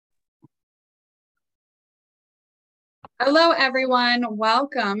Hello, everyone.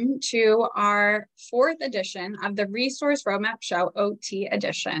 Welcome to our fourth edition of the Resource Roadmap Show, OT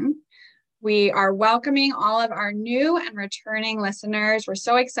edition. We are welcoming all of our new and returning listeners. We're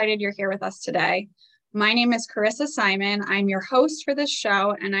so excited you're here with us today. My name is Carissa Simon. I'm your host for this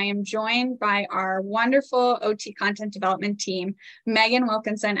show, and I am joined by our wonderful OT content development team, Megan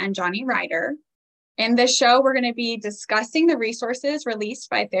Wilkinson and Johnny Ryder. In this show, we're going to be discussing the resources released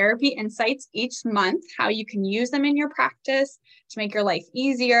by Therapy Insights each month, how you can use them in your practice to make your life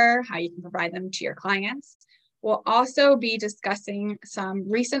easier, how you can provide them to your clients. We'll also be discussing some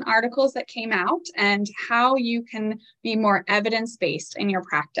recent articles that came out and how you can be more evidence-based in your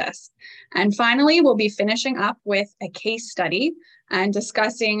practice. And finally, we'll be finishing up with a case study and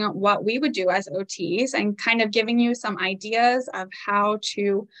discussing what we would do as OTs and kind of giving you some ideas of how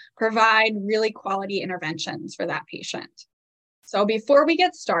to provide really quality interventions for that patient. So before we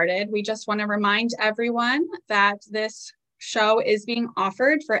get started, we just want to remind everyone that this show is being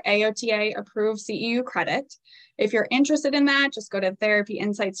offered for AOTA approved CEU credit. If you're interested in that, just go to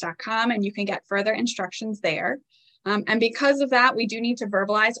therapyinsights.com and you can get further instructions there. And because of that, we do need to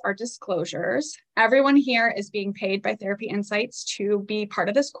verbalize our disclosures. Everyone here is being paid by Therapy Insights to be part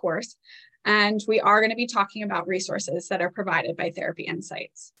of this course. And we are going to be talking about resources that are provided by Therapy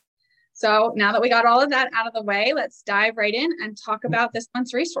Insights. So now that we got all of that out of the way, let's dive right in and talk about this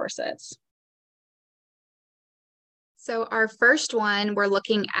month's resources. So our first one, we're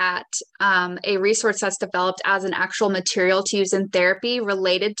looking at a resource that's developed as an actual material to use in therapy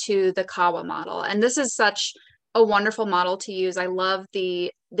related to the Kawa model. And this is such a wonderful model to use. I love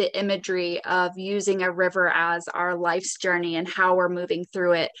the imagery of using a river as our life's journey and how we're moving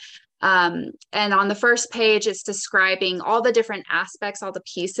through it. And on the first page, it's describing all the different aspects, all the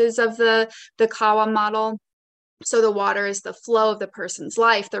pieces of the Kawa model. So the water is the flow of the person's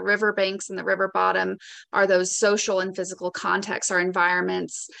life. The riverbanks and the river bottom are those social and physical contexts, our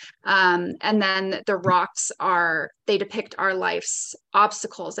environments. And then the rocks they depict our life's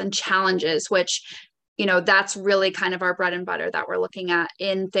obstacles and challenges, which, that's really kind of our bread and butter that we're looking at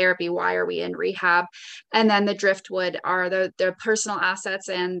in therapy. Why are we in rehab? And then the driftwood are the personal assets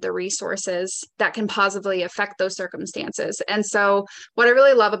and the resources that can positively affect those circumstances. And so what I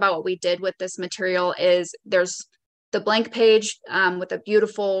really love about what we did with this material is there's the blank page with a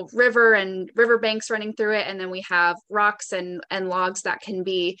beautiful river and riverbanks running through it. And then we have rocks and logs that can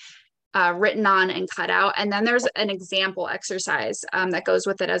be written on and cut out. And then there's an example exercise that goes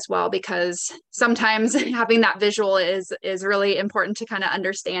with it as well, because sometimes having that visual is really important to kind of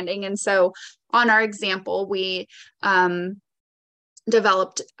understanding. And so on our example, we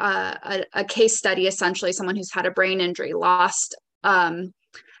developed a case study, essentially someone who's had a brain injury, lost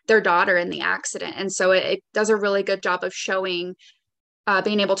their daughter in the accident. And so it does a really good job of showing,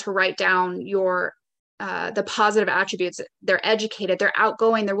 being able to write down the positive attributes. They're educated, they're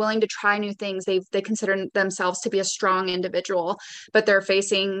outgoing, they're willing to try new things. They consider themselves to be a strong individual, but they're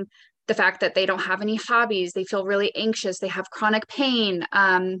facing the fact that they don't have any hobbies. They feel really anxious. They have chronic pain,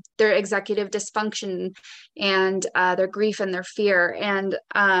 their executive dysfunction, and their grief and their fear. And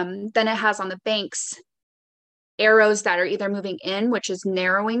then it has on the banks arrows that are either moving in, which is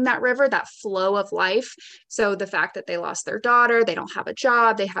narrowing that river, that flow of life. So the fact that they lost their daughter, they don't have a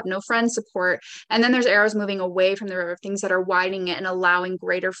job, they have no friend support. And then there's arrows moving away from the river, things that are widening it and allowing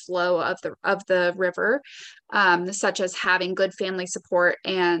greater flow of the river, such as having good family support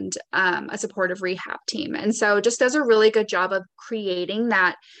and a supportive rehab team. And so just does a really good job of creating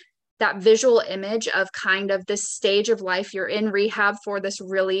that visual image of kind of this stage of life. You're in rehab for this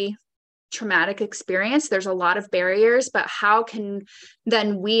really traumatic experience. There's a lot of barriers, but how can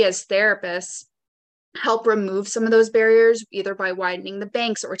then we as therapists help remove some of those barriers, either by widening the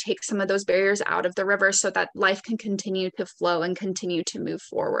banks or take some of those barriers out of the river so that life can continue to flow and continue to move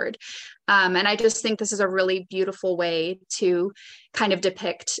forward. And I just think this is a really beautiful way to kind of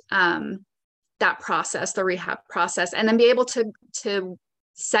depict that process, the rehab process, and then be able to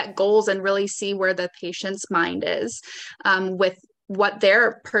set goals and really see where the patient's mind is with what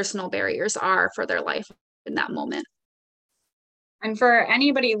their personal barriers are for their life in that moment. And for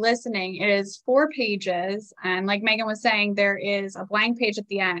anybody listening, it is 4 pages. And like Megan was saying, there is a blank page at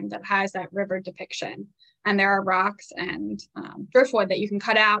the end that has that river depiction. And there are rocks and driftwood that you can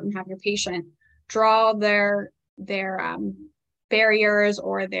cut out and have your patient draw their barriers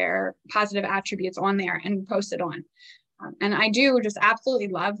or their positive attributes on there and post it on. And I do just absolutely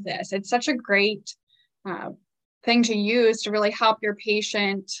love this. It's such a great thing to use to really help your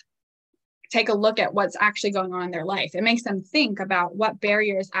patient take a look at what's actually going on in their life. It makes them think about what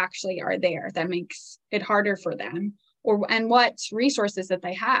barriers actually are there that makes it harder for them, and what resources that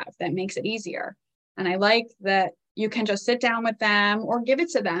they have that makes it easier. And I like that you can just sit down with them or give it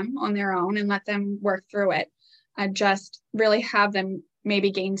to them on their own and let them work through it. Just really have them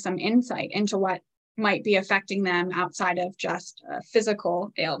maybe gain some insight into what might be affecting them outside of just a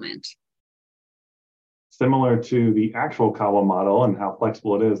physical ailment. Similar to the actual Kawa model and how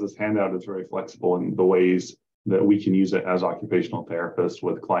flexible it is, this handout is very flexible in the ways that we can use it as occupational therapists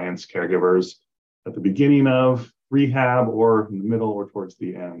with clients, caregivers at the beginning of rehab or in the middle or towards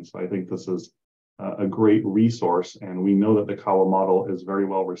the end. So I think this is a great resource, and we know that the Kawa model is very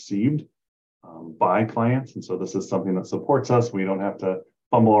well received by clients. And so this is something that supports us. We don't have to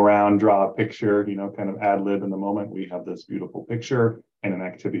fumble around, draw a picture, kind of ad lib in the moment. We have this beautiful picture and an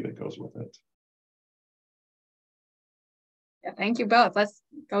activity that goes with it. Yeah, thank you both. Let's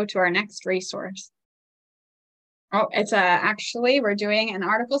go to our next resource. Oh, it's actually, we're doing an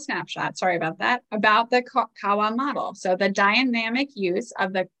article snapshot, sorry about that, about the Kawa model. So the dynamic use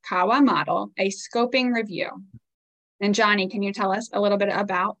of the Kawa model, a scoping review. And Johnny, can you tell us a little bit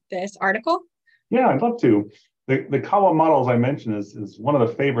about this article? Yeah, I'd love to. The Kawa model, as I mentioned, is one of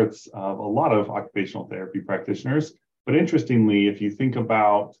the favorites of a lot of occupational therapy practitioners. But interestingly, if you think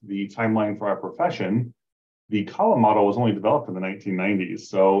about the timeline for our profession, the Kawa model was only developed in the 1990s.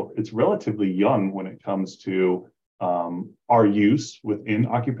 So it's relatively young when it comes to our use within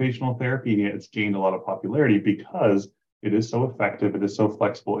occupational therapy, and yet it's gained a lot of popularity because it is so effective, it is so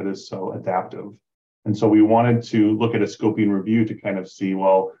flexible, it is so adaptive. And so we wanted to look at a scoping review to kind of see,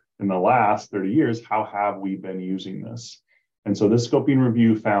 well, in the last 30 years, how have we been using this? And so this scoping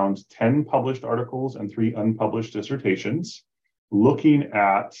review found 10 published articles and 3 unpublished dissertations looking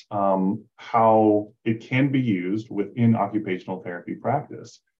at how it can be used within occupational therapy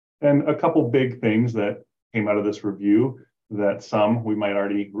practice. And a couple big things that came out of this review that some we might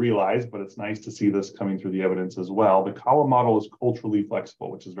already realize, but it's nice to see this coming through the evidence as well. The Kawa model is culturally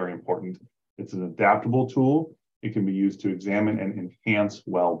flexible, which is very important. It's an adaptable tool. It can be used to examine and enhance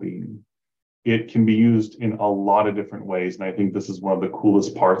well-being. It can be used in a lot of different ways. And I think this is one of the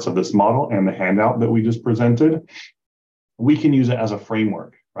coolest parts of this model and the handout that we just presented. We can use it as a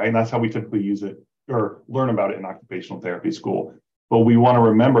framework, right? And that's how we typically use it or learn about it in occupational therapy school. But we want to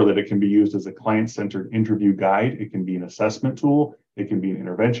remember that it can be used as a client-centered interview guide. It can be an assessment tool. It can be an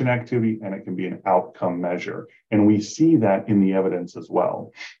intervention activity, and it can be an outcome measure. And we see that in the evidence as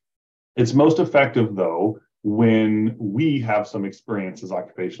well. It's most effective, though, when we have some experience as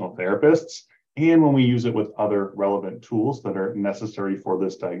occupational therapists and when we use it with other relevant tools that are necessary for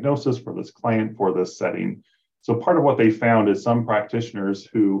this diagnosis, for this client, for this setting. So part of what they found is some practitioners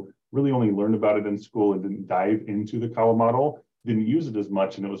who really only learned about it in school and didn't dive into the Kawa model didn't use it as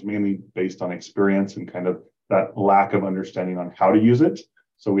much, and it was mainly based on experience and kind of that lack of understanding on how to use it.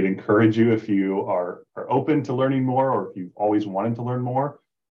 So we'd encourage you, if you are open to learning more, or if you've always wanted to learn more,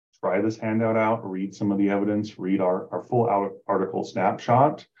 try this handout out, read some of the evidence, read our full article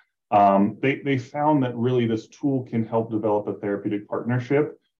snapshot. They found that really this tool can help develop a therapeutic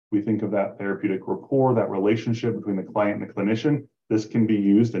partnership. We think of that therapeutic rapport, that relationship between the client and the clinician. This can be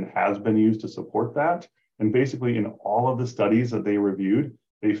used and has been used to support that. And basically in all of the studies that they reviewed,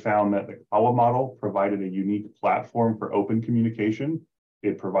 they found that the Kawa model provided a unique platform for open communication.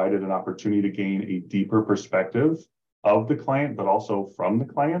 It provided an opportunity to gain a deeper perspective of the client, but also from the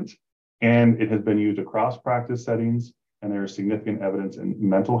client. And it has been used across practice settings, and there is significant evidence in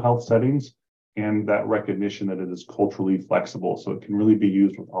mental health settings, and that recognition that it is culturally flexible. So it can really be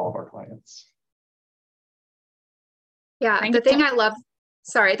used with all of our clients. Yeah, the thing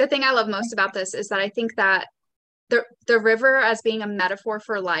I love most about this is that I think that the river as being a metaphor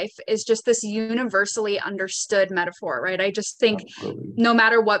for life is just this universally understood metaphor, right? I just think no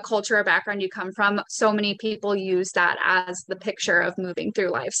matter what culture or background you come from, so many people use that as the picture of moving through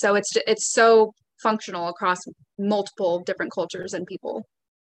life. So it's so functional across multiple different cultures and people.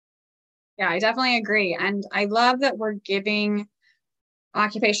 Yeah, I definitely agree. And I love that we're giving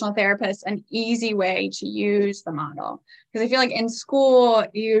occupational therapists an easy way to use the model. Because I feel like in school,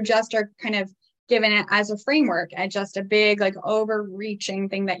 you just are kind of given it as a framework and just a big, like, overreaching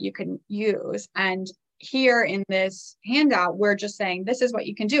thing that you can use. And here in this handout, we're just saying, this is what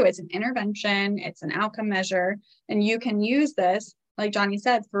you can do. It's an intervention, it's an outcome measure, and you can use this, like Johnny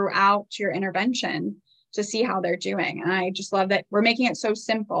said, throughout your intervention to see how they're doing. And I just love that we're making it so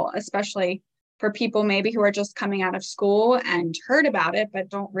simple, especially for people maybe who are just coming out of school and heard about it, but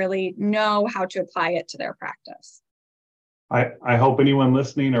don't really know how to apply it to their practice. I hope anyone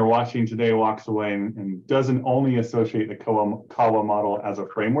listening or watching today walks away and doesn't only associate the Kawa model as a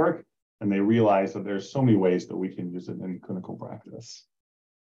framework, and they realize that there's so many ways that we can use it in clinical practice.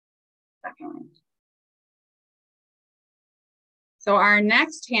 Definitely. So our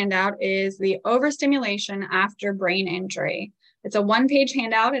next handout is the overstimulation after brain injury. It's a one-page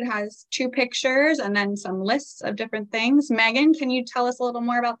handout. It has 2 pictures and then some lists of different things. Megan, can you tell us a little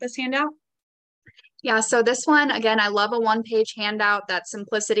more about this handout? Yeah, so this one, again, I love a one-page handout, that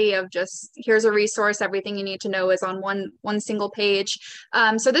simplicity of just, here's a resource, everything you need to know is on one single page.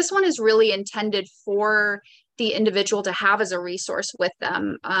 So this one is really intended for the individual to have as a resource with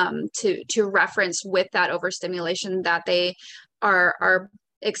them, to reference with that overstimulation that they are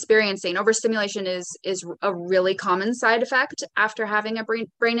experiencing. Overstimulation is a really common side effect after having a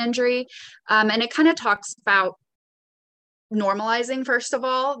brain injury. And it kind of talks about normalizing, first of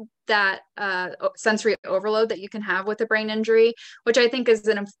all, that sensory overload that you can have with a brain injury, which I think is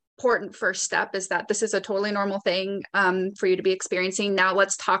an important first step, is that this is a totally normal thing for you to be experiencing. Now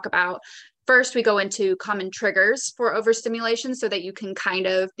let's talk about, first we go into common triggers for overstimulation so that you can kind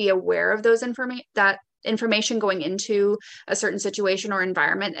of be aware of those information going into a certain situation or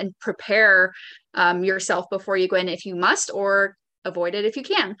environment, and prepare yourself before you go in if you must, or avoid it if you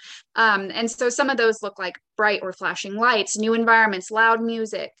can. And so some of those look like bright or flashing lights, new environments, loud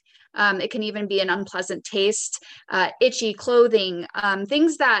music. It can even be an unpleasant taste, itchy clothing,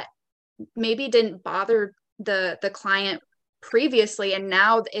 things that maybe didn't bother the client previously, and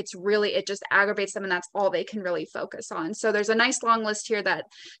now it just aggravates them, and that's all they can really focus on. So there's a nice long list here that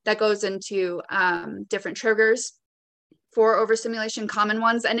goes into different triggers for overstimulation, common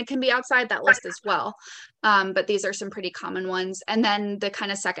ones, and it can be outside that list as well. But these are some pretty common ones. And then the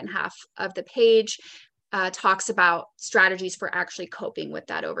kind of second half of the page talks about strategies for actually coping with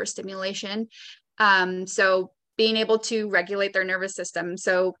that overstimulation. So being able to regulate their nervous system.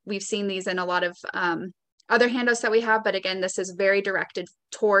 So we've seen these in a lot of other handouts that we have, but again, this is very directed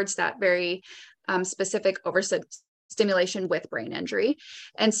towards that very specific overstimulation with brain injury.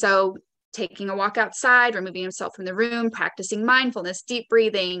 And so taking a walk outside, removing himself from the room, practicing mindfulness, deep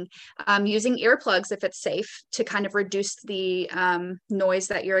breathing, using earplugs if it's safe to kind of reduce the noise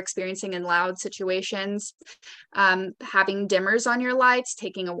that you're experiencing in loud situations, having dimmers on your lights,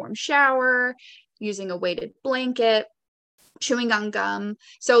 taking a warm shower, using a weighted blanket, chewing on gum.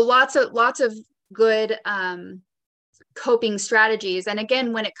 So lots of good coping strategies. And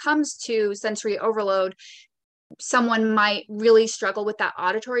again, when it comes to sensory overload, someone might really struggle with that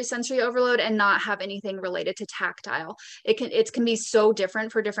auditory sensory overload and not have anything related to tactile. It can be so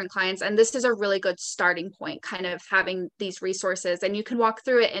different for different clients. And this is a really good starting point, kind of having these resources, and you can walk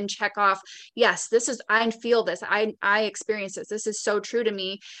through it and check off, yes, I feel this, I experience this. This is so true to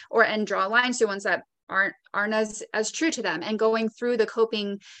me, and draw lines to ones that aren't as true to them, and going through the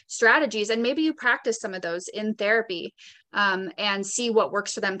coping strategies. And maybe you practice some of those in therapy and see what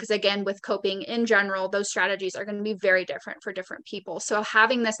works for them. Because again, with coping in general, those strategies are going to be very different for different people. So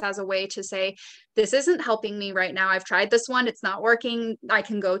having this as a way to say, this isn't helping me right now, I've tried this one, it's not working, I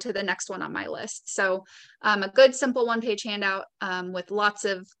can go to the next one on my list. So a good simple one-page handout with lots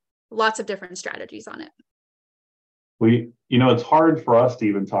of different strategies on it. It's hard for us to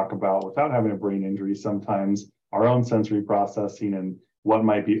even talk about, without having a brain injury, sometimes our own sensory processing and what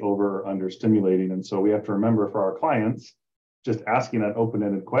might be over or under stimulating. And so we have to remember, for our clients, just asking that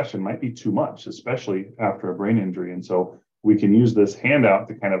open-ended question might be too much, especially after a brain injury. And so we can use this handout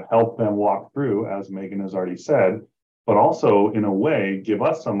to kind of help them walk through, as Megan has already said, but also in a way give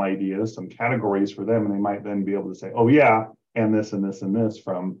us some ideas, some categories for them. And they might then be able to say, oh yeah, and this and this and this,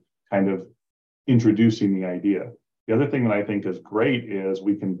 from kind of introducing the idea. The other thing that I think is great is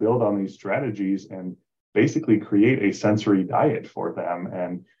we can build on these strategies and basically create a sensory diet for them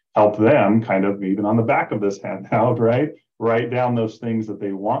and help them kind of, even on the back of this handout, right, write down those things that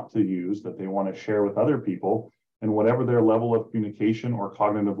they want to use, that they want to share with other people. And whatever their level of communication or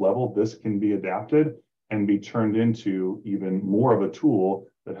cognitive level, this can be adapted and be turned into even more of a tool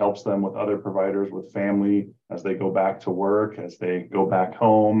that helps them with other providers, with family, as they go back to work, as they go back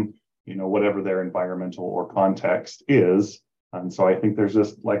home, whatever their environmental or context is. And so I think there's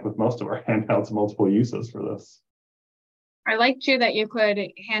just, like with most of our handouts, multiple uses for this. I like too that you could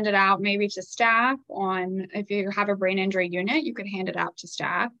hand it out maybe to staff if you have a brain injury unit, you could hand it out to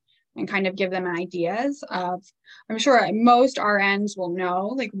staff and kind of give them ideas of, I'm sure most RNs will know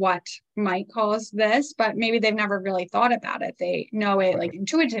like what might cause this, but maybe they've never really thought about it. They know it like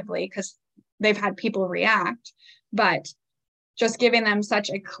intuitively because they've had people react, but just giving them such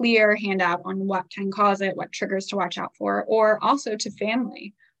a clear handout on what can cause it, what triggers to watch out for, or also to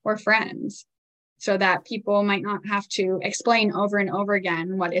family or friends, so that people might not have to explain over and over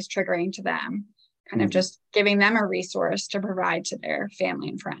again what is triggering to them, kind of just giving them a resource to provide to their family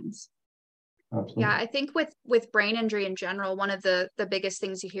and friends. Absolutely. Yeah, I think with brain injury in general, one of the biggest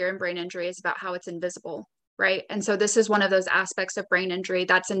things you hear in brain injury is about how it's invisible, right? And so this is one of those aspects of brain injury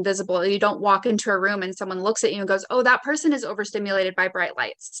that's invisible. You don't walk into a room and someone looks at you and goes, oh, that person is overstimulated by bright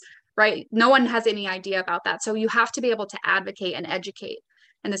lights, right? No one has any idea about that. So you have to be able to advocate and educate.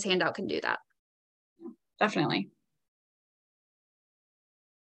 And this handout can do that. Definitely.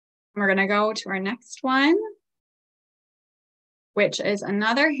 We're going to go to our next one, which is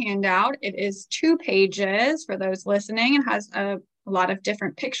another handout. It is 2 pages for those listening. It has a lot of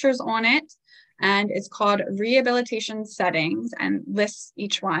different pictures on it, and it's called Rehabilitation Settings and lists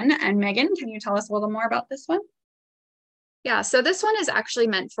each one. And Megan, can you tell us a little more about this one? Yeah, so this one is actually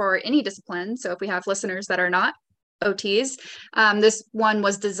meant for any discipline. So if we have listeners that are not OTs, this one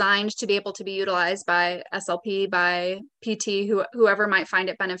was designed to be able to be utilized by SLP, by PT, whoever might find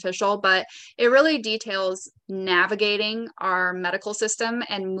it beneficial, but it really details navigating our medical system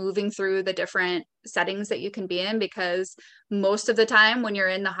and moving through the different settings that you can be in, because most of the time when you're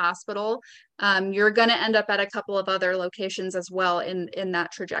in the hospital, you're going to end up at a couple of other locations as well in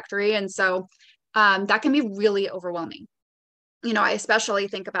that trajectory. And so that can be really overwhelming. You know, I especially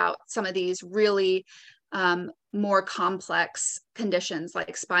think about some of these really more complex conditions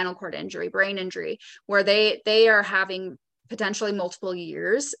like spinal cord injury, brain injury, where they are having potentially multiple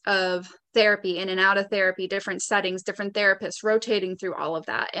years of therapy, in and out of therapy, different settings, different therapists, rotating through all of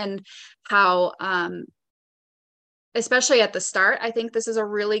that. And how, especially at the start, I think this is a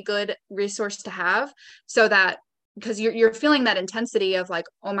really good resource to have, so that, because you're feeling that intensity of like,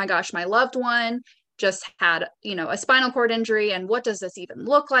 oh my gosh, my loved one just had, you know, a spinal cord injury, and what does this even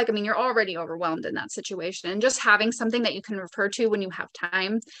look like? I mean, you're already overwhelmed in that situation, and just having something that you can refer to when you have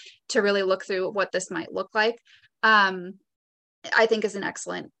time to really look through what this might look like, I think is an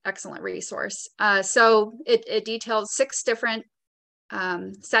excellent resource. So it details 6 different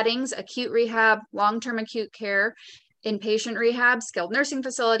settings: acute rehab, long-term acute care, inpatient rehab, skilled nursing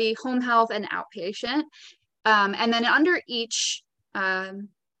facility, home health, and outpatient. And then under each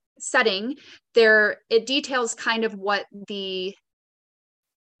setting, it details kind of what the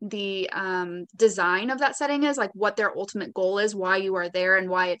design of that setting is, like what their ultimate goal is, why you are there, and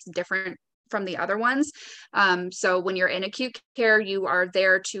why it's different from the other ones. So when you're in acute care, you are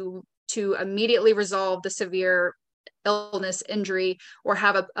there to immediately resolve the severe illness, injury, or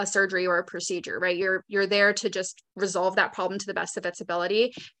have a surgery or a procedure, right? You're there to just resolve that problem to the best of its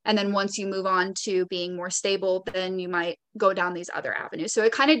ability. And then once you move on to being more stable, then you might go down these other avenues. So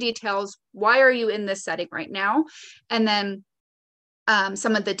it kind of details, why are you in this setting right now? And then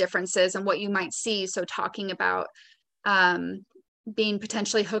some of the differences and what you might see. So talking about being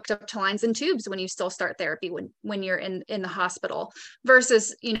potentially hooked up to lines and tubes when you still start therapy when you're in the hospital,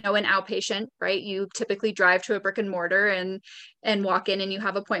 versus, you know, an outpatient, right? You typically drive to a brick and mortar and walk in, and you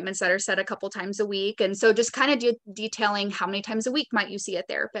have appointments that are set a couple times a week. And so just kind of detailing how many times a week might you see a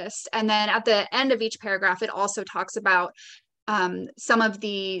therapist. And then at the end of each paragraph, it also talks about some of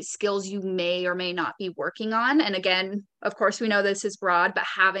the skills you may or may not be working on. And again, of course, we know this is broad, but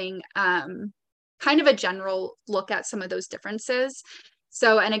having kind of a general look at some of those differences.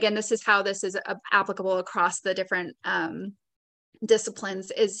 So, and again, this is how this is applicable across the different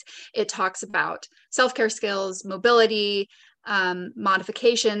disciplines, is it talks about self-care skills, mobility,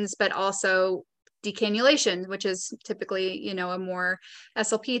 modifications, but also decannulation, which is typically, you know, a more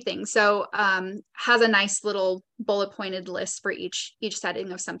SLP thing. So has a nice little bullet pointed list for each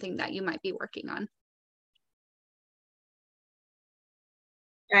setting of something that you might be working on.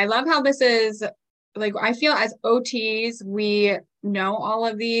 I love how this is, like, I feel as OTs, we know all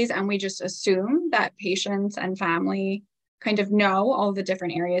of these and we just assume that patients and family kind of know all the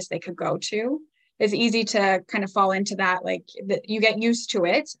different areas they could go to. It's easy to kind of fall into that, like you get used to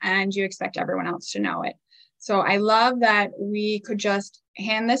it and you expect everyone else to know it. So I love that we could just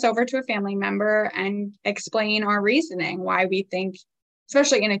hand this over to a family member and explain our reasoning, why we think,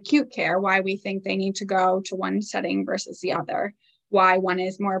 especially in acute care, why we think they need to go to one setting versus the other, why one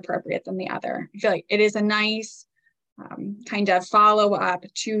is more appropriate than the other. I feel like it is a nice kind of follow up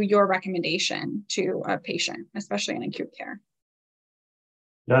to your recommendation to a patient, especially in acute care.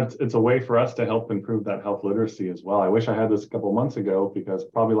 Yeah, it's a way for us to help improve that health literacy as well. I wish I had this a couple months ago, because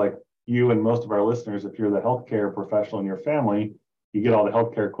probably like you and most of our listeners, if you're the healthcare professional in your family, you get all the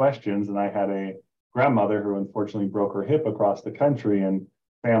healthcare questions. And I had a grandmother who unfortunately broke her hip across the country, and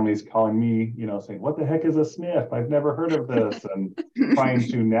families calling me, you know, saying, what the heck is a SNF? I've never heard of this. And trying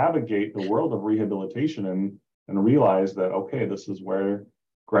to navigate the world of rehabilitation and realize that, okay, this is where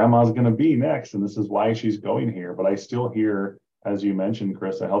grandma's going to be next, and this is why she's going here. But I still hear, as you mentioned,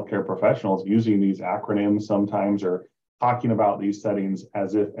 Chris, healthcare professionals using these acronyms sometimes, or talking about these settings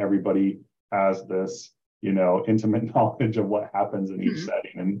as if everybody has this, you know, intimate knowledge of what happens in each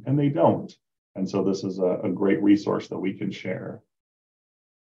setting, and they don't. And so this is a great resource that we can share.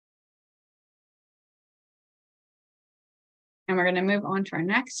 And we're going to move on to our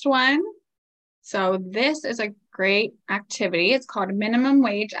next one. So this is a great activity. It's called minimum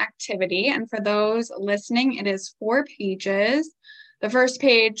wage activity. And for those listening, it is 4 pages. The first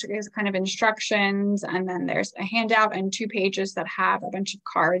page is kind of instructions, and then there's a handout and 2 pages that have a bunch of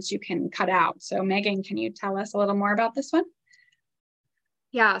cards you can cut out. So Megan, can you tell us a little more about this one?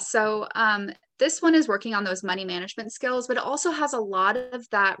 Yeah, so this one is working on those money management skills, but it also has a lot of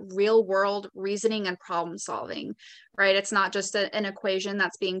that real world reasoning and problem solving, right? It's not just an equation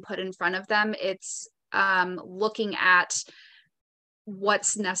that's being put in front of them. It's looking at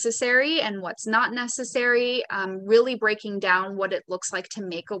what's necessary and what's not necessary, really breaking down what it looks like to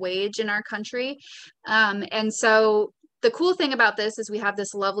make a wage in our country. And so the cool thing about this is we have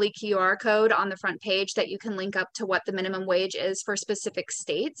this lovely QR code on the front page that you can link up to what the minimum wage is for specific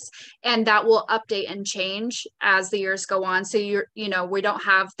states, and that will update and change as the years go on. So we don't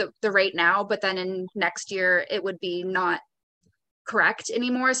have the rate now, but then in next year it would be not correct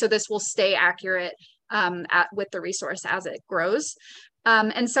anymore. So this will stay accurate with the resource as it grows.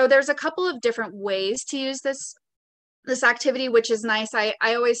 And so there's a couple of different ways to use this activity, which is nice. I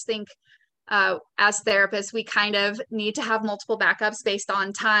always think as therapists, we kind of need to have multiple backups based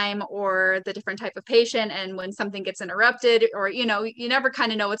on time or the different type of patient. And when something gets interrupted, or, you never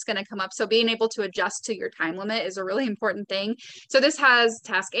kind of know what's going to come up. So being able to adjust to your time limit is a really important thing. So this has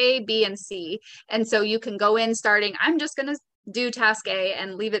task A, B, and C. And so you can go in starting, I'm just going to do task A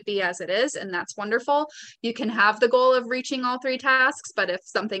and leave it be as it is. And that's wonderful. You can have the goal of reaching all 3 tasks, but if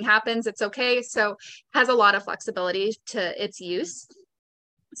something happens, it's okay. So it has a lot of flexibility to its use.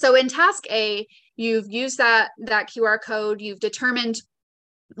 So in task A, you've used that QR code, you've determined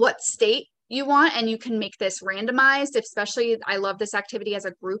what state you want, and you can make this randomized. Especially, I love this activity as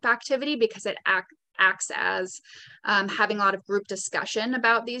a group activity because it acts as having a lot of group discussion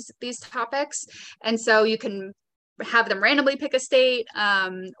about these topics. And so you can have them randomly pick a state,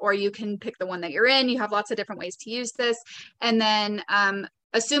 or you can pick the one that you're in. You have lots of different ways to use this. And then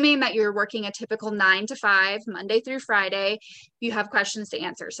assuming that you're working a typical 9 to 5, Monday through Friday, you have questions to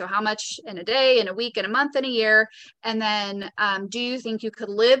answer. So how much in a day, in a week, in a month, in a year? And then do you think you could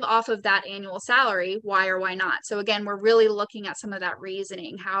live off of that annual salary? Why or why not? So again, we're really looking at some of that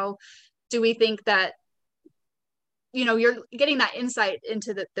reasoning. How do we think that, you're getting that insight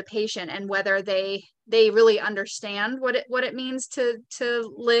into the patient and whether they really understand what it means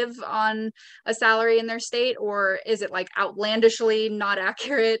to live on a salary in their state, or is it like outlandishly not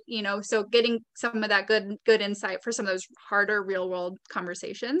accurate, so getting some of that good insight for some of those harder real world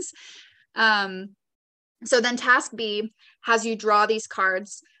conversations. So then task B has you draw these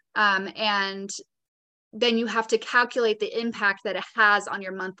cards, and then you have to calculate the impact that it has on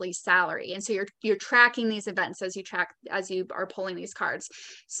your monthly salary. And so you're tracking these events as you are pulling these cards.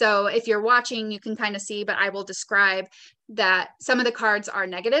 So if you're watching, you can kind of see, but I will describe that some of the cards are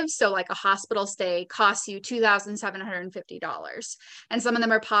negative. So like a hospital stay costs you $2,750. And some of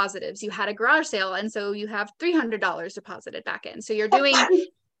them are positives. You had a garage sale, and so you have $300 deposited back in. So you're doing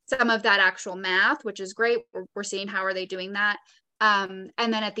some of that actual math, which is great. We're seeing how are they doing that. And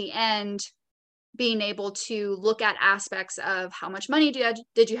then at the end, being able to look at aspects of how much money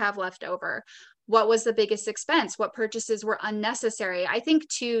did you have left over? What was the biggest expense? What purchases were unnecessary? I think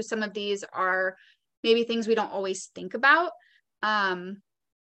too, some of these are maybe things we don't always think about.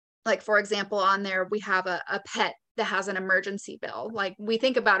 Like for example, on there, we have a pet that has an emergency bill. Like we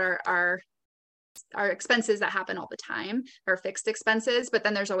think about our expenses that happen all the time, our fixed expenses, but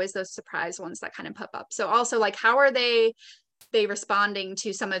then there's always those surprise ones that kind of pop up. So also like, how are they responding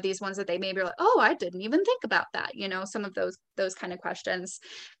to some of these ones that they maybe are like, oh, I didn't even think about that, some of those kind of questions.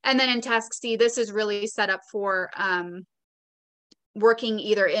 And then in task C, this is really set up for working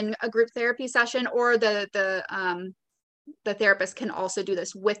either in a group therapy session, or the therapist can also do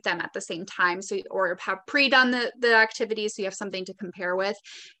this with them at the same time. So, or have pre-done the activities, so you have something to compare with.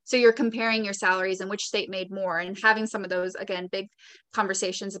 So you're comparing your salaries and which state made more, and having some of those, again, big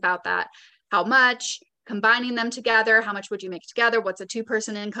conversations about that. How much? Combining them together, how much would you make together? What's a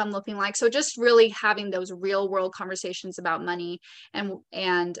 2-person income looking like? So just really having those real world conversations about money,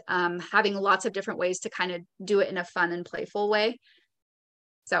 and having lots of different ways to kind of do it in a fun and playful way.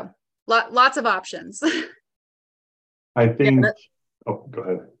 So lots of options. I think, oh, go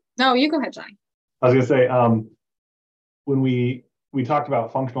ahead. No, you go ahead, Johnny. I was going to say, when we talked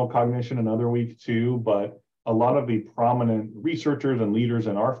about functional cognition another week too, but a lot of the prominent researchers and leaders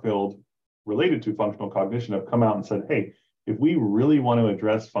in our field related to functional cognition have come out and said, hey, if we really want to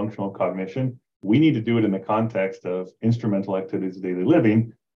address functional cognition, we need to do it in the context of instrumental activities of daily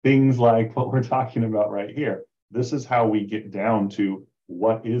living, things like what we're talking about right here. This is how we get down to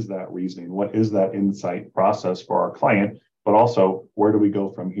what is that reasoning? What is that insight process for our client? But also, where do we go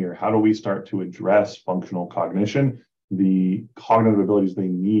from here? How do we start to address functional cognition, the cognitive abilities they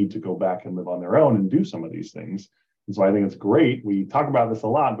need to go back and live on their own and do some of these things? And so I think it's great. We talk about this a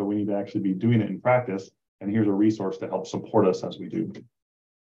lot, but we need to actually be doing it in practice. And here's a resource to help support us as we do.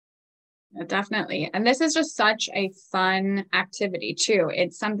 Yeah, definitely. And this is just such a fun activity too.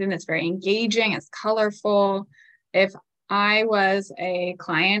 It's something that's very engaging. It's colorful. If I was a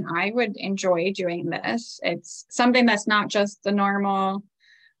client, I would enjoy doing this. It's something that's not just the normal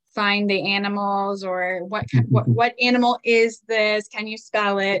find the animals or what animal is this? Can you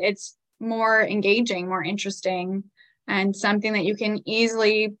spell it? It's more engaging, more interesting, and something that you can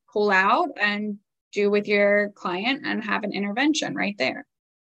easily pull out and do with your client and have an intervention right there.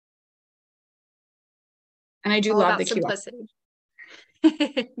 And I do love the simplicity.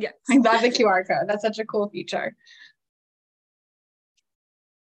 Yes. I love the QR code. That's such a cool feature.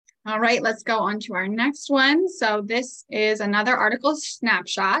 All right, let's go on to our next one. So this is another article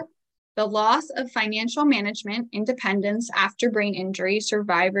snapshot. The loss of financial management independence after brain injury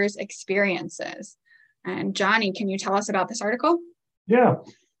survivors' experiences. And Johnny, can you tell us about this article? Yeah,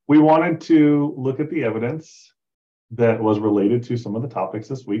 we wanted to look at the evidence that was related to some of the topics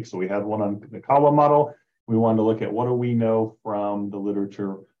this week. So we had one on the Kawa model. We wanted to look at what do we know from the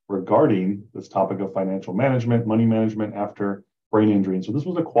literature regarding this topic of financial management, money management after brain injury. And so this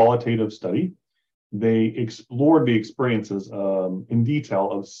was a qualitative study. They explored the experiences in detail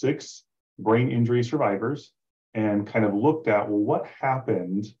of 6 brain injury survivors and kind of looked at, well, what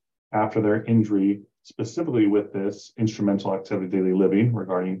happened after their injury, specifically with this instrumental activity of daily living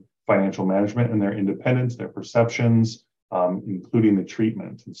regarding financial management and their independence, their perceptions, including the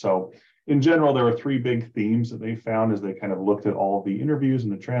treatment. And so in general, there were 3 big themes that they found as they kind of looked at all of the interviews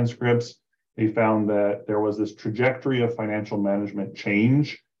and the transcripts. They found that there was this trajectory of financial management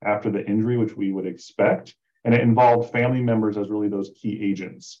change after the injury, which we would expect. And it involved family members as really those key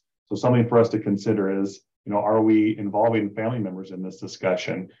agents. So something for us to consider is, are we involving family members in this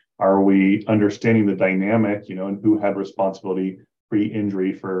discussion? Are we understanding the dynamic, and who had responsibility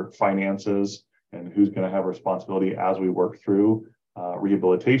pre-injury for finances and who's going to have responsibility as we work through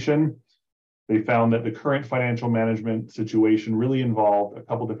rehabilitation? They found that the current financial management situation really involved a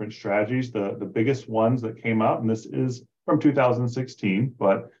couple different strategies. The biggest ones that came out, and this is from 2016,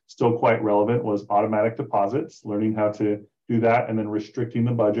 but still quite relevant, was automatic deposits, learning how to do that, and then restricting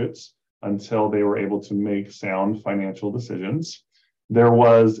the budgets until they were able to make sound financial decisions. There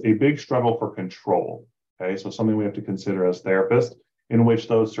was a big struggle for control, okay? So something we have to consider as therapists, in which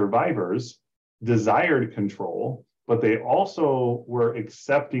those survivors desired control, but they also were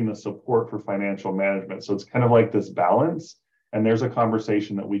accepting the support for financial management. So it's kind of like this balance. And there's a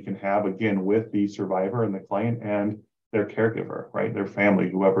conversation that we can have, again, with the survivor and the client and their caregiver, right? Their family,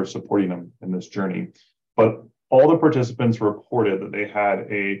 whoever's supporting them in this journey. But all the participants reported that they had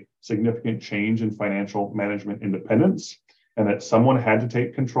a significant change in financial management independence and that someone had to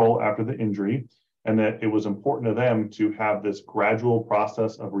take control after the injury and that it was important to them to have this gradual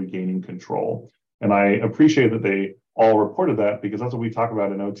process of regaining control. And I appreciate that they all reported that because that's what we talk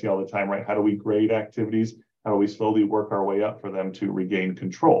about in OT all the time, right? How do we grade activities? How do we slowly work our way up for them to regain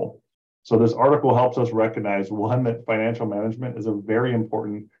control? So this article helps us recognize, one, that financial management is a very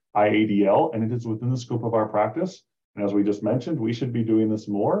important IADL, and it is within the scope of our practice. And as we just mentioned, we should be doing this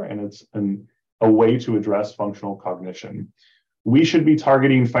more, and it's a way to address functional cognition. We should be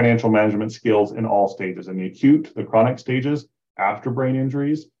targeting financial management skills in all stages, in the acute, the chronic stages, after brain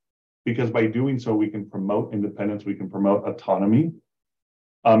injuries, because by doing so, we can promote independence, we can promote autonomy.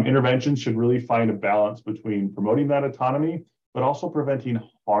 Interventions should really find a balance between promoting that autonomy, but also preventing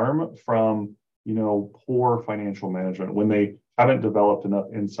harm from, poor financial management. When they haven't developed enough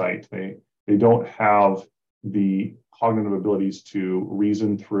insight, they don't have the cognitive abilities to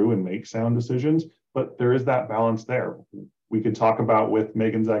reason through and make sound decisions, but there is that balance there. We could talk about with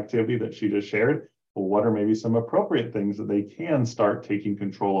Megan's activity that she just shared, well, what are maybe some appropriate things that they can start taking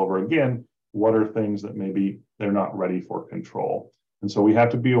control over? Again, what are things that maybe they're not ready for control? And so we have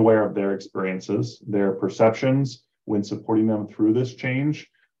to be aware of their experiences, their perceptions when supporting them through this change,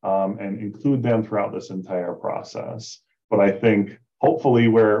 and include them throughout this entire process. But I think hopefully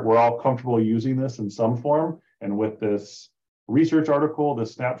we're all comfortable using this in some form. And with this research article,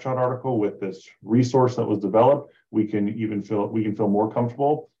 this snapshot article, with this resource that was developed, we can feel more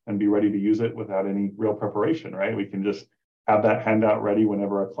comfortable and be ready to use it without any real preparation, right? We can just have that handout ready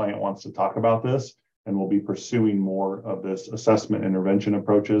whenever a client wants to talk about this, and we'll be pursuing more of this assessment intervention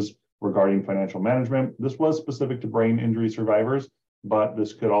approaches regarding financial management. This was specific to brain injury survivors, but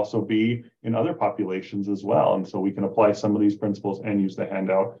this could also be in other populations as well. And so we can apply some of these principles and use the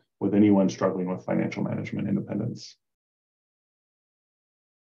handout with anyone struggling with financial management independence.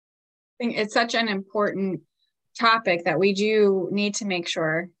 I think it's such an important topic that we do need to make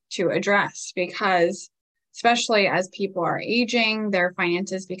sure to address, because especially as people are aging, their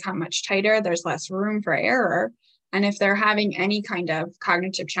finances become much tighter, there's less room for error. And if they're having any kind of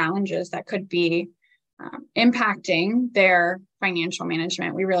cognitive challenges that could be impacting their financial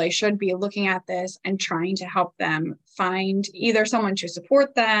management, we really should be looking at this and trying to help them find either someone to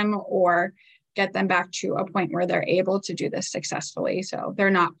support them or get them back to a point where they're able to do this successfully, so they're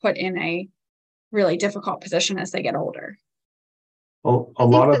not put in a really difficult position as they get older. Well, a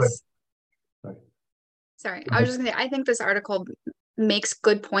lot of it. Sorry, I was just going to say, I think this article makes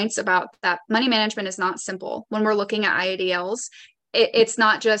good points about that money management is not simple. When we're looking at IADLs, it's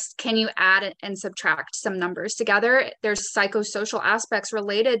not just, can you add and subtract some numbers together? There's psychosocial aspects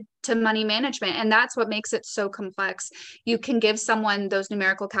related to money management, and that's what makes it so complex. You can give someone those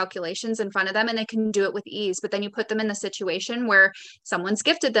numerical calculations in front of them and they can do it with ease, but then you put them in the situation where someone's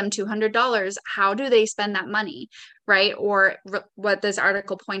gifted them $200. How do they spend that money? Right? Or what this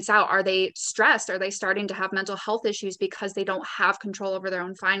article points out, are they stressed? Are they starting to have mental health issues because they don't have control over their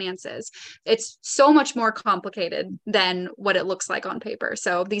own finances? It's so much more complicated than what it looks like on paper.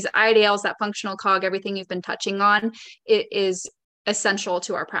 So these IDLs, that functional cog, everything you've been touching on, it is essential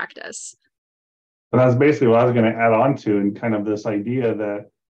to our practice. But that's basically what I was going to add on to, and kind of this idea that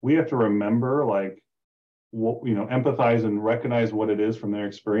we have to remember, like, empathize and recognize what it is from their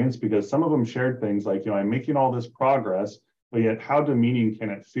experience, because some of them shared things like, I'm making all this progress, but yet how demeaning can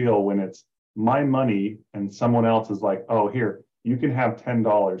it feel when it's my money and someone else is like, oh, here, you can have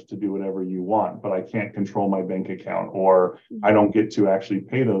 $10 to do whatever you want, but I can't control my bank account, or I don't get to actually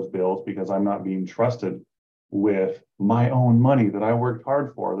pay those bills because I'm not being trusted with my own money that I worked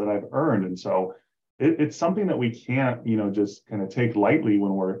hard for, that I've earned. And so it's something that we can't, just kind of take lightly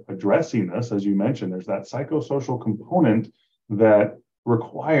when we're addressing this. As you mentioned, there's that psychosocial component that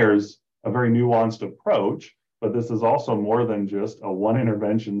requires a very nuanced approach, but this is also more than just a one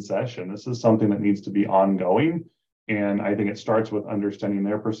intervention session. This is something that needs to be ongoing. And I think it starts with understanding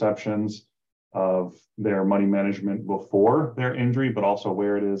their perceptions of their money management before their injury, but also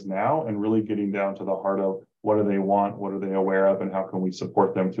where it is now, and really getting down to the heart of what do they want, what are they aware of, and how can we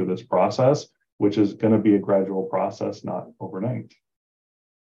support them through this process, which is going to be a gradual process, not overnight.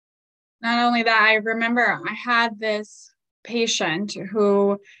 Not only that, I remember I had this patient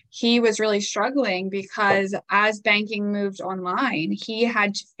who he was really struggling because as banking moved online, he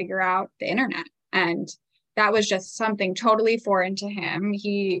had to figure out the internet. And that was just something totally foreign to him.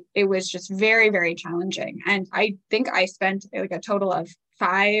 It was just very, very challenging. And I think I spent like a total of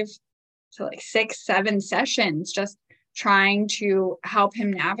 5 to 6, 7 sessions just trying to help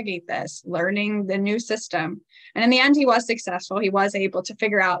him navigate this, learning the new system. And in the end, he was successful. He was able to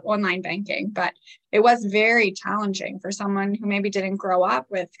figure out online banking, but it was very challenging for someone who maybe didn't grow up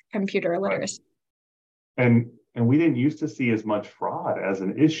with computer literacy. Right. And we didn't used to see as much fraud as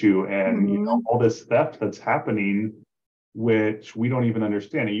an issue, and all this theft that's happening, which we don't even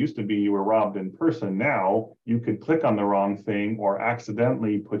understand. It used to be you were robbed in person. Now you could click on the wrong thing or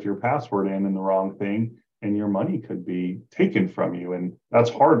accidentally put your password in the wrong thing, and your money could be taken from you. And that's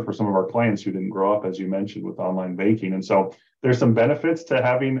hard for some of our clients who didn't grow up, as you mentioned, with online banking. And so there's some benefits to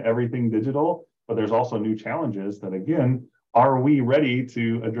having everything digital, but there's also new challenges that, again, are we ready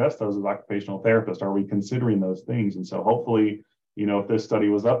to address those as occupational therapists? Are we considering those things? And so hopefully, if this study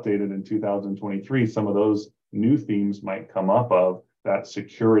was updated in 2023, some of those new themes might come up of that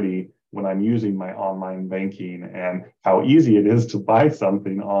security when I'm using my online banking, and how easy it is to buy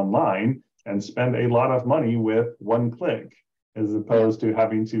something online and spend a lot of money with one click, as opposed to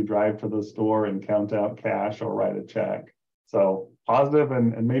having to drive to the store and count out cash or write a check. So positive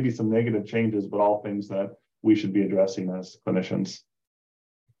and maybe some negative changes, but all things that we should be addressing as clinicians.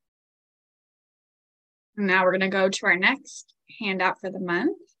 Now we're going to go to our next handout for the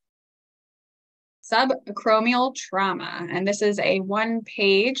month. Subacromial trauma. And this is a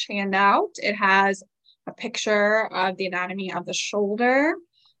 1-page handout. It has a picture of the anatomy of the shoulder,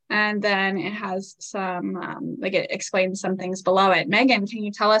 and then it has some, it explains some things below it. Megan, can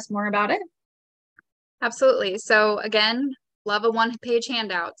you tell us more about it? Absolutely. So again, love a 1-page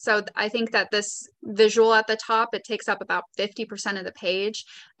handout. So I think that this visual at the top, it takes up about 50% of the page,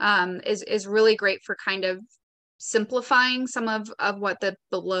 is really great for kind of simplifying some of what the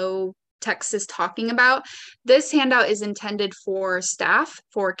below text is talking about. This handout is intended for staff,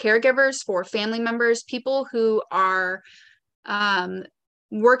 for caregivers, for family members, people who are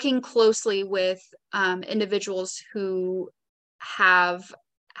working closely with individuals who have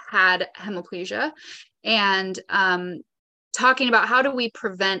had hemiplegia, and talking about how do we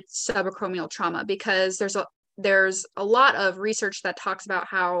prevent subacromial trauma, because there's a lot of research that talks about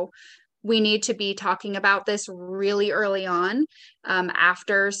how we need to be talking about this really early on,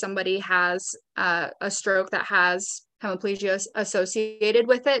 after somebody has a stroke that has hemiplegia associated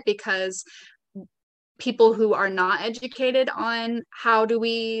with it, because people who are not educated on how do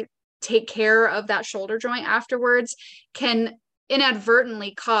we take care of that shoulder joint afterwards can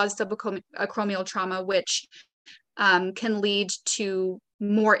inadvertently cause subacromial trauma, which can lead to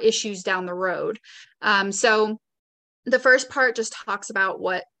more issues down the road. So the first part just talks about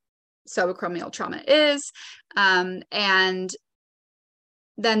what subacromial trauma is, and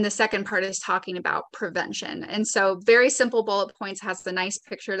then the second part is talking about prevention. And so very simple bullet points, has a nice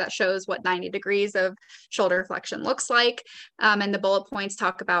picture that shows what 90 degrees of shoulder flexion looks like. And the bullet points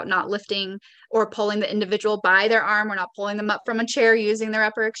talk about not lifting or pulling the individual by their arm. We're not pulling them up from a chair using their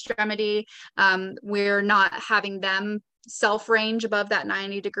upper extremity. We're not having them self-range above that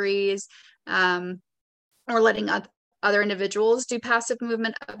 90 degrees, or letting other individuals do passive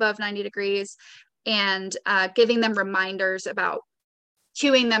movement above 90 degrees, and giving them reminders about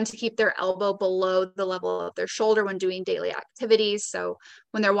cueing them to keep their elbow below the level of their shoulder when doing daily activities. So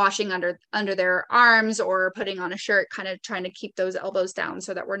when they're washing under their arms or putting on a shirt, kind of trying to keep those elbows down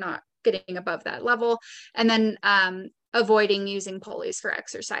so that we're not getting above that level. And then avoiding using pulleys for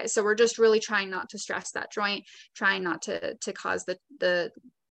exercise. So we're just really trying not to stress that joint, trying not to cause the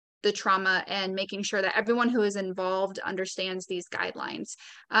trauma, and making sure that everyone who is involved understands these guidelines.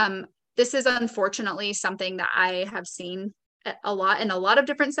 This is unfortunately something that I have seen a lot in a lot of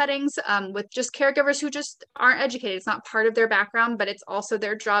different settings, with just caregivers who just aren't educated. It's not part of their background, but it's also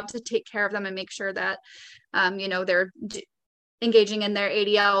their job to take care of them and make sure that, they're engaging in their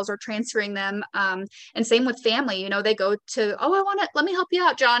ADLs or transferring them. And same with family, they go to, let me help you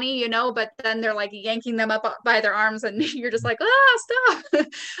out, Johnny, but then they're like yanking them up by their arms, and you're just like, stop.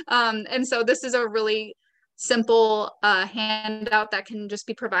 And so this is a really simple handout that can just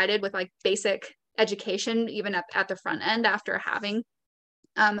be provided with like basic education, even at the front end after having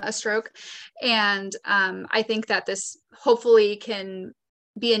a stroke. And I think that this hopefully can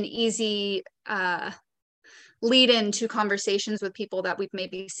be an easy lead into conversations with people that we've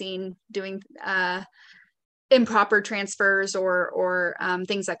maybe seen doing improper transfers or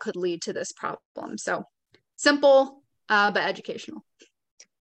things that could lead to this problem. So simple, but educational.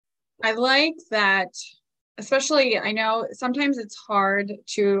 I like that. Especially, I know sometimes it's hard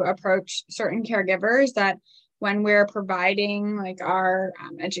to approach certain caregivers, that when we're providing like our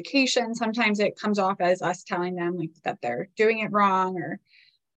education, sometimes it comes off as us telling them like that they're doing it wrong,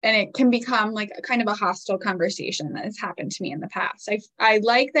 and it can become like a kind of a hostile conversation. That has happened to me in the past. I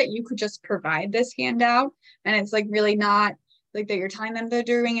like that you could just provide this handout, and it's like really not like that you're telling them they're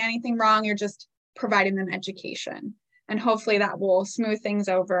doing anything wrong. You're just providing them education. And hopefully that will smooth things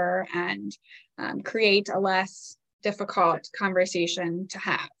over and create a less difficult conversation to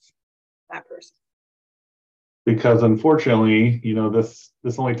have that person. Because unfortunately, this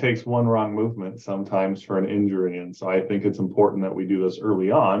only takes one wrong movement sometimes for an injury. And so I think it's important that we do this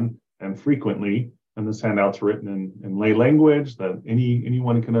early on and frequently. And this handout's written in lay language that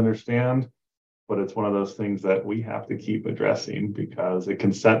anyone can understand. But it's one of those things that we have to keep addressing, because it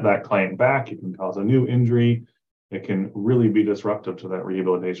can set that client back. It can cause a new injury. It can really be disruptive to that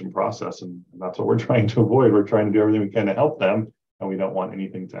rehabilitation process. And that's what we're trying to avoid. We're trying to do everything we can to help them, and we don't want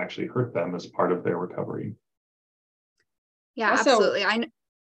anything to actually hurt them as part of their recovery. Yeah, also, absolutely.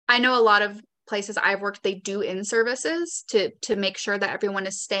 I know a lot of places I've worked, they do in-services to make sure that everyone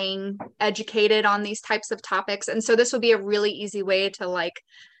is staying educated on these types of topics. And so this would be a really easy way to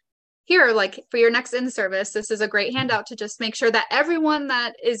here, for your next in-service, this is a great handout to just make sure that everyone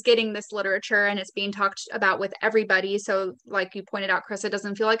that is getting this literature and it's being talked about with everybody. So like you pointed out, Chris, it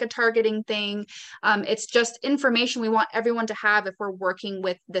doesn't feel like a targeting thing. It's just information we want everyone to have if we're working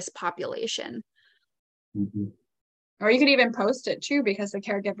with this population. Mm-hmm. Or you could even post it too, because the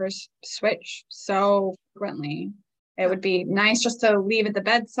caregivers switch so frequently. It would be nice just to leave at the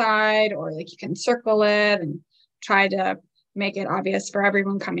bedside, or you can circle it and try to make it obvious for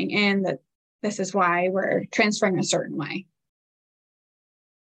everyone coming in that this is why we're transferring a certain way.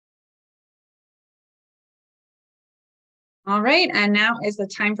 All right, and now is the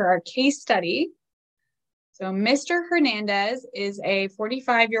time for our case study. So Mr. Hernandez is a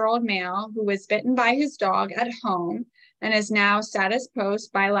 45-year-old male who was bitten by his dog at home and is now status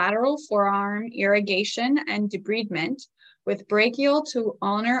post bilateral forearm irrigation and debridement with brachial to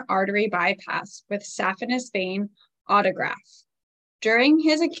ulnar artery bypass with saphenous vein autograft. During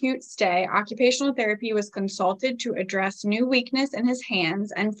his acute stay, occupational therapy was consulted to address new weakness in his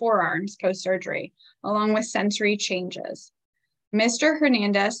hands and forearms post-surgery, along with sensory changes. Mr.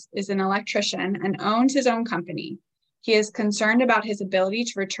 Hernandez is an electrician and owns his own company. He is concerned about his ability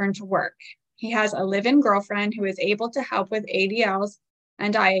to return to work. He has a live-in girlfriend who is able to help with ADLs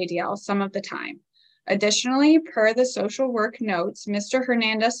and IADLs some of the time. Additionally, per the social work notes, Mr.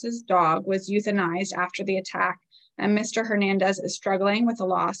 Hernandez's dog was euthanized after the attack, and Mr. Hernandez is struggling with the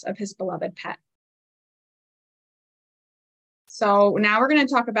loss of his beloved pet. So now we're going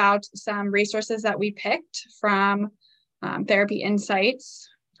to talk about some resources that we picked from Therapy Insights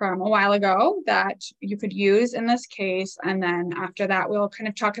from a while ago that you could use in this case. And then after that, we'll kind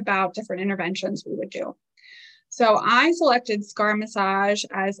of talk about different interventions we would do. So I selected scar massage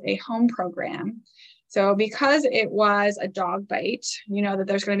as a home program. So because it was a dog bite, you know that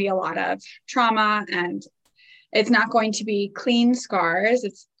there's going to be a lot of trauma, and it's not going to be clean scars.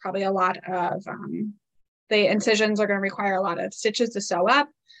 It's probably a lot of, the incisions are going to require a lot of stitches to sew up.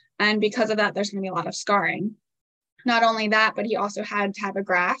 And because of that, there's going to be a lot of scarring. Not only that, but he also had to have a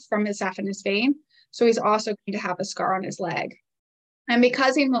graft from his saphenous vein. So he's also going to have a scar on his leg. And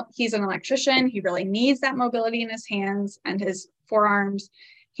because he's an electrician, he really needs that mobility in his hands and his forearms.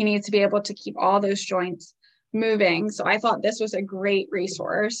 He needs to be able to keep all those joints moving. So I thought this was a great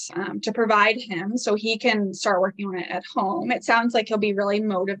resource to provide him so he can start working on it at home. It sounds like he'll be really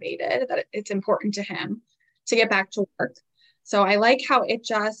motivated, that it's important to him to get back to work. So I like how it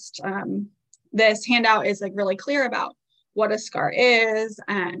just, this handout is like really clear about what a scar is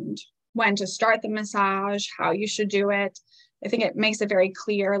and when to start the massage, how you should do it. I think it makes it very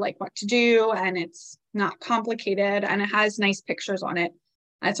clear like what to do, and it's not complicated, and it has nice pictures on it.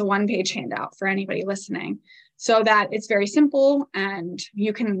 It's a one-page handout for anybody listening, so that it's very simple and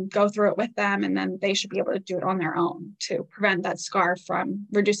you can go through it with them, and then they should be able to do it on their own to prevent that scar from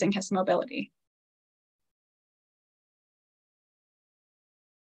reducing his mobility.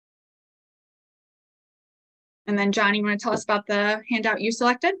 And then John, you want to tell us about the handout you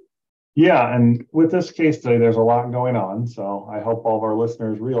selected? Yeah, and with this case study, there's a lot going on. So I hope all of our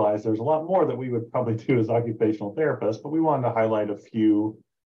listeners realize there's a lot more that we would probably do as occupational therapists, but we wanted to highlight a few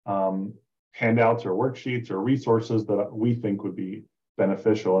handouts or worksheets or resources that we think would be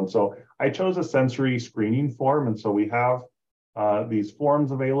beneficial. And so I chose a sensory screening form. And so we have these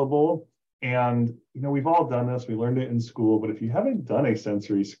forms available. And, you know, we've all done this. We learned it in school. But if you haven't done a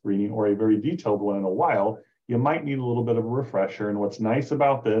sensory screening or a very detailed one in a while, you might need a little bit of a refresher. And what's nice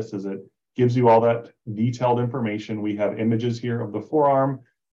about this is it gives you all that detailed information. We have images here of the forearm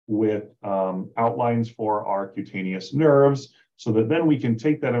with outlines for our cutaneous nerves, so that then we can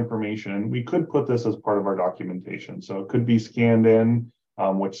take that information, and we could put this as part of our documentation. So it could be scanned in,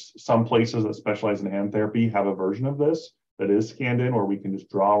 which some places that specialize in hand therapy have a version of this that is scanned in, where we can just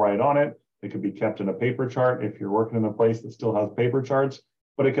draw right on it. It could be kept in a paper chart if you're working in a place that still has paper charts.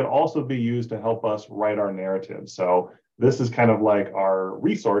 But it could also be used to help us write our narrative. So this is kind of like our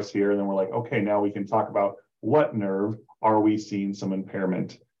resource here. And then we're like, okay, now we can talk about what nerve are we seeing some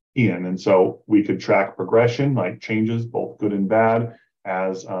impairment in. And so we could track progression, like changes, both good and bad,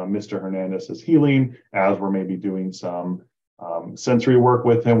 as Mr. Hernandez is healing, as we're maybe doing some sensory work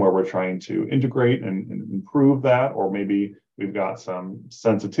with him where we're trying to integrate and improve that, or maybe we've got some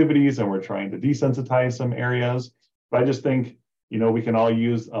sensitivities and we're trying to desensitize some areas. But I just think, you know, we can all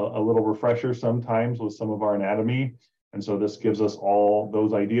use a little refresher sometimes with some of our anatomy. And so this gives us all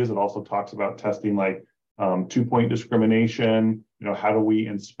those ideas. It also talks about testing like 2-point discrimination, you know, how do we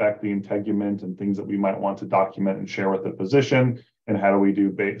inspect the integument and things that we might want to document and share with the physician, and how do we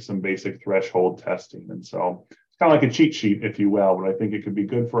do some basic threshold testing. And so it's kind of like a cheat sheet, if you will, but I think it could be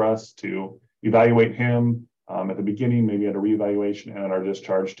good for us to evaluate him at the beginning, maybe at a reevaluation and at our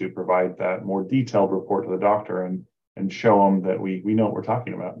discharge, to provide that more detailed report to the doctor and show them that we know what we're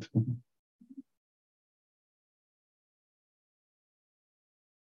talking about.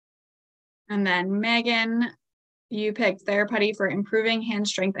 And then Megan, you picked Therapy for improving hand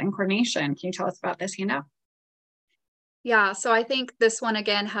strength and coordination. Can you tell us about this handout? Yeah, so I think this one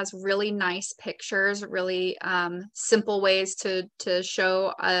again has really nice pictures, really simple ways to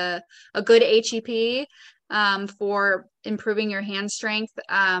show a good HEP for improving your hand strength.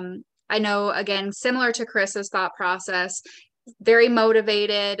 I know, again, similar to Chris's thought process, very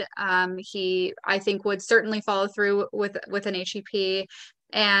motivated. He, I think, would certainly follow through with an HEP.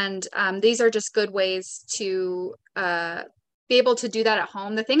 And these are just good ways to be able to do that at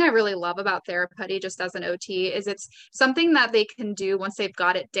home. The thing I really love about Therapy, just as an OT, is it's something that they can do once they've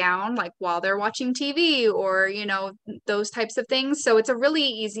got it down, like while they're watching TV or, you know, those types of things. So it's a really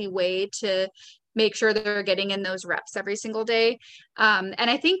easy way to make sure that they're getting in those reps every single day. And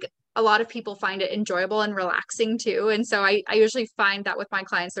I think a lot of people find it enjoyable and relaxing too. And so I usually find that with my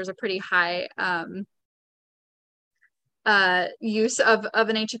clients, there's a pretty high use of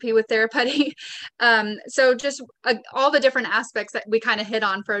an HEP with therapy. So just all the different aspects that we kind of hit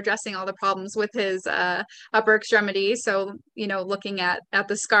on for addressing all the problems with his upper extremity. So, you know, looking at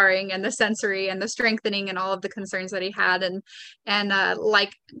the scarring and the sensory and the strengthening and all of the concerns that he had. And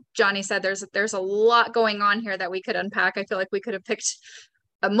like Johnny said, there's a lot going on here that we could unpack. I feel like we could have picked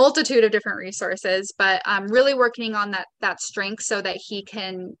a multitude of different resources, but really working on that strength so that he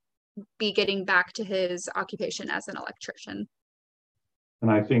can be getting back to his occupation as an electrician.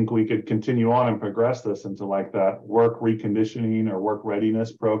 And I think we could continue on and progress this into like that work reconditioning or work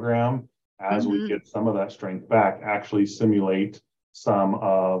readiness program as we get some of that strength back, actually simulate some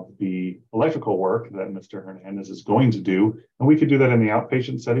of the electrical work that Mr. Hernandez is going to do. And we could do that in the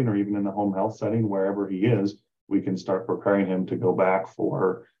outpatient setting or even in the home health setting, wherever he is. We can start preparing him to go back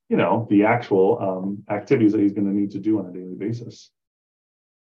for, you know, the actual activities that he's going to need to do on a daily basis.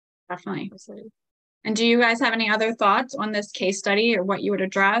 Definitely. And do you guys have any other thoughts on this case study or what you would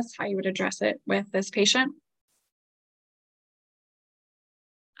address, how you would address it with this patient?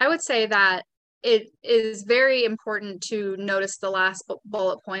 I would say that it is very important to notice the last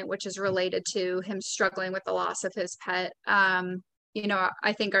bullet point, which is related to him struggling with the loss of his pet. You know,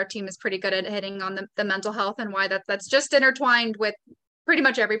 I think our team is pretty good at hitting on the mental health and why that's just intertwined with pretty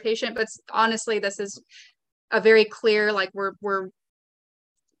much every patient. But honestly, this is a very clear, like we're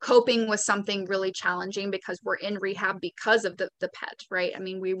coping with something really challenging because we're in rehab because of the pet, right? I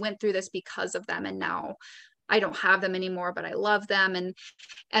mean, we went through this because of them, and now I don't have them anymore, but I love them, and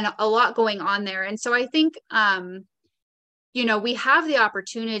a lot going on there. And so I think, you know, we have the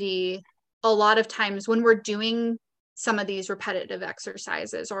opportunity a lot of times when we're doing some of these repetitive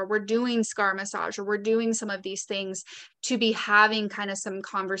exercises, or we're doing scar massage, or we're doing some of these things, to be having kind of some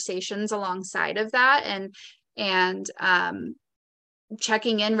conversations alongside of that, and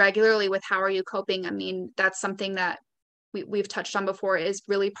checking in regularly with how are you coping. I mean, that's something that we've touched on before, is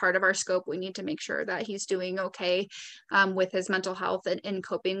really part of our scope. We need to make sure that he's doing okay with his mental health and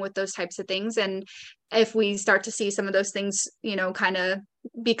coping with those types of things. And if we start to see some of those things, you know, kind of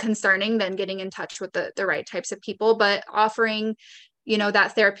be concerning, then getting in touch with the right types of people, but offering, you know,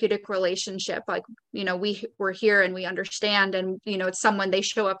 that therapeutic relationship, like, you know, we're here and we understand, and, you know, it's someone they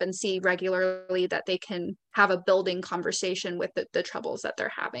show up and see regularly, that they can have a building conversation with the troubles that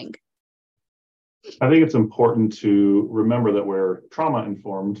they're having. I think it's important to remember that we're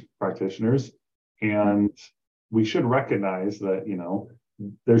trauma-informed practitioners, and we should recognize that, you know,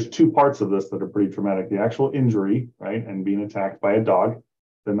 there's two parts of this that are pretty traumatic. The actual injury, right, and being attacked by a dog,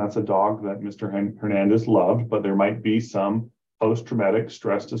 then that's a dog that Mr. Hernandez loved, but there might be some post-traumatic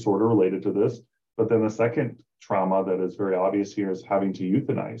stress disorder related to this. But then the second trauma that is very obvious here is having to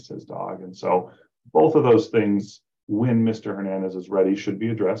euthanize his dog. And so both of those things, when Mr. Hernandez is ready, should be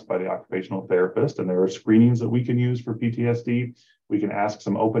addressed by the occupational therapist. And there are screenings that we can use for PTSD. We can ask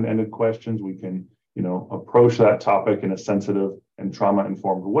some open-ended questions. We can, you know, approach that topic in a sensitive and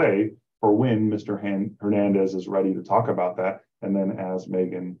trauma-informed way for when Mr. Hernandez is ready to talk about that. And then, as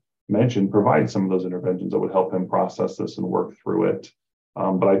Megan mentioned, provide some of those interventions that would help him process this and work through it.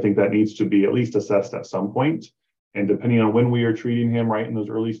 But I think that needs to be at least assessed at some point. And depending on when we are treating him, right, in those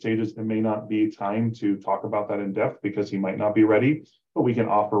early stages, it may not be time to talk about that in depth because he might not be ready, but we can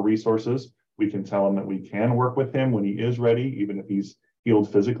offer resources. We can tell him that we can work with him when he is ready, even if he's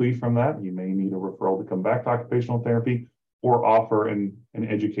healed physically from that. He may need a referral to come back to occupational therapy, or offer and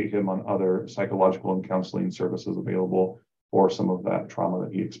educate him on other psychological and counseling services available for some of that trauma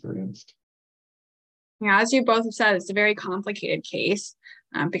that he experienced. Yeah, as you both have said, it's a very complicated case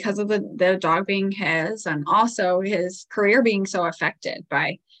because of the dog being his, and also his career being so affected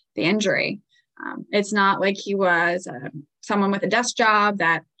by the injury. It's not like he was someone with a desk job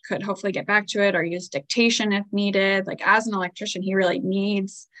that could hopefully get back to it or use dictation if needed. Like, as an electrician, he really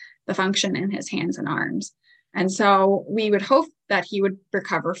needs the function in his hands and arms. And so we would hope that he would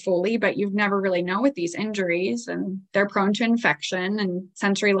recover fully, but you never really know with these injuries, and they're prone to infection, and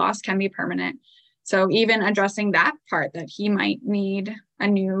sensory loss can be permanent. So even addressing that part, that he might need a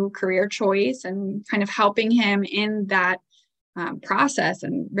new career choice, and kind of helping him in that process,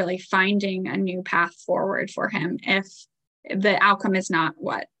 and really finding a new path forward for him if the outcome is not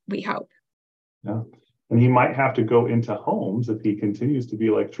what we hope. Yeah. And he might have to go into homes, if he continues to be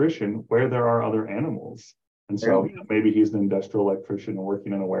an electrician, where there are other animals. And so maybe he's an industrial electrician and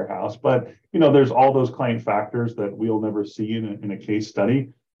working in a warehouse, but, you know, there's all those client factors that we'll never see in a case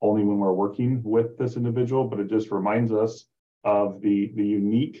study, only when we're working with this individual. But it just reminds us of the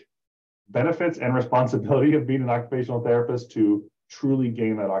unique benefits and responsibility of being an occupational therapist to truly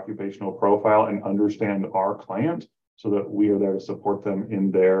gain that occupational profile and understand our client so that we are there to support them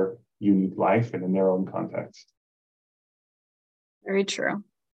in their unique life and in their own context. Very true.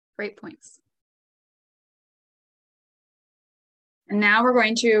 Great points. And now we're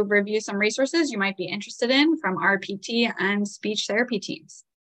going to review some resources you might be interested in from our PT and speech therapy teams.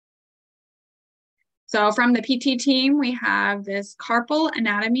 So from the PT team, we have this carpal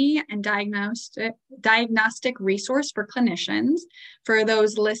anatomy and diagnostic resource for clinicians. For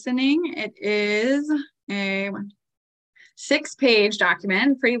those listening, it is a 6-page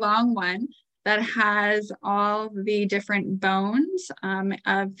document, pretty long one, that has all the different bones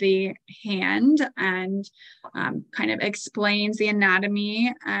of the hand and kind of explains the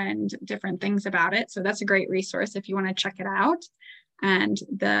anatomy and different things about it. So that's a great resource if you want to check it out. And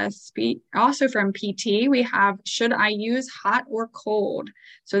also from PT, we have, should I use hot or cold?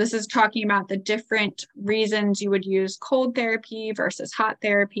 So this is talking about the different reasons you would use cold therapy versus hot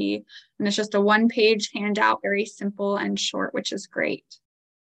therapy. And it's just a 1-page handout, very simple and short, which is great.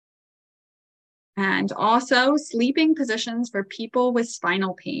 And also sleeping positions for people with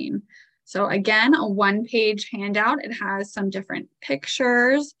spinal pain. So again, a 1-page handout. It has some different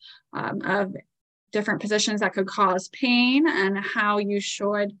pictures of different positions that could cause pain and how you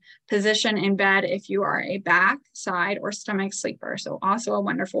should position in bed if you are a back, side, or stomach sleeper. So also a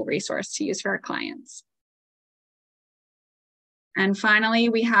wonderful resource to use for our clients. And finally,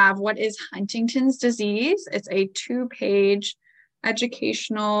 we have what is Huntington's disease. It's a 2-page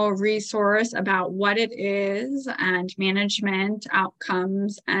educational resource about what it is and management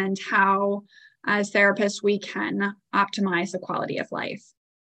outcomes and how, as therapists, we can optimize the quality of life.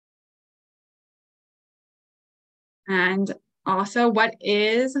 And also, what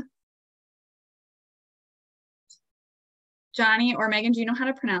is, Johnny or Megan, do you know how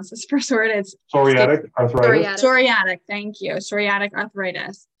to pronounce this first word? It's psoriatic arthritis. Psoriatic, thank you. Psoriatic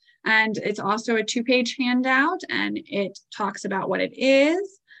arthritis. And it's also a 2-page handout, and it talks about what it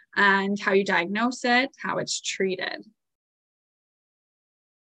is and how you diagnose it, how it's treated.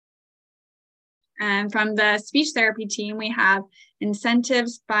 And from the speech therapy team, we have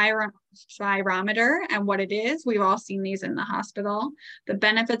incentives spirometer and what it is. We've all seen these in the hospital. The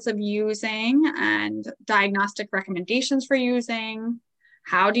benefits of using and diagnostic recommendations for using.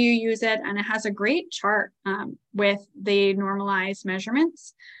 How do you use it? And it has a great chart with the normalized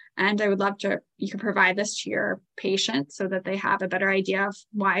measurements. And I would love you can provide this to your patient so that they have a better idea of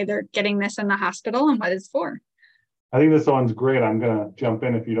why they're getting this in the hospital and what it's for. I think this one's great. I'm going to jump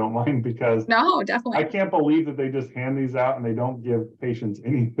in if you don't mind, because no, definitely. I can't believe that they just hand these out and they don't give patients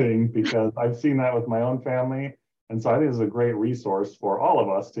anything, because I've seen that with my own family. And so I think this is a great resource for all of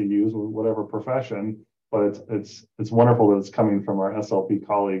us to use with whatever profession, but it's wonderful that it's coming from our SLP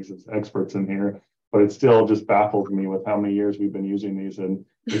colleagues as experts in here, but it still just baffles me with how many years we've been using these, and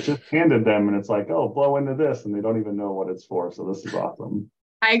it's just handed them and it's like, oh, blow into this, and they don't even know what it's for. So this is awesome.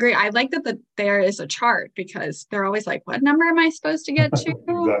 I agree. I like that there is a chart, because they're always like, what number am I supposed to get to?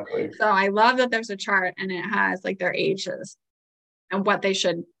 Exactly. So I love that there's a chart and it has like their ages and what they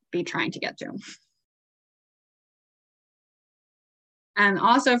should be trying to get to. And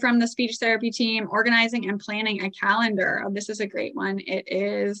also from the speech therapy team, organizing and planning a calendar. Oh, this is a great one. It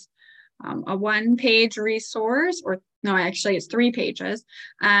is a 1-page resource, or no, actually it's 3 pages,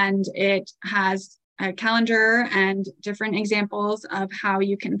 and it has a calendar and different examples of how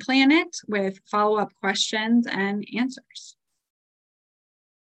you can plan it with follow-up questions and answers.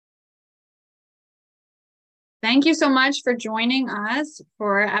 Thank you so much for joining us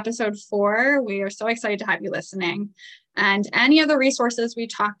for episode 4. We are so excited to have you listening. And any of the resources we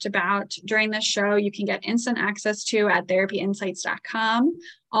talked about during this show, you can get instant access to at therapyinsights.com.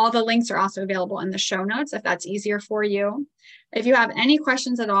 All the links are also available in the show notes if that's easier for you. If you have any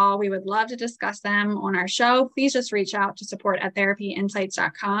questions at all, we would love to discuss them on our show. Please just reach out to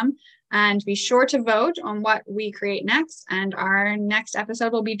support@therapyinsights.com, and be sure to vote on what we create next. And our next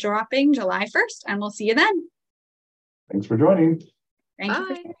episode will be dropping July 1st, and we'll see you then. Thanks for joining. Thank you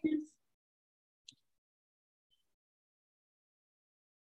for joining us.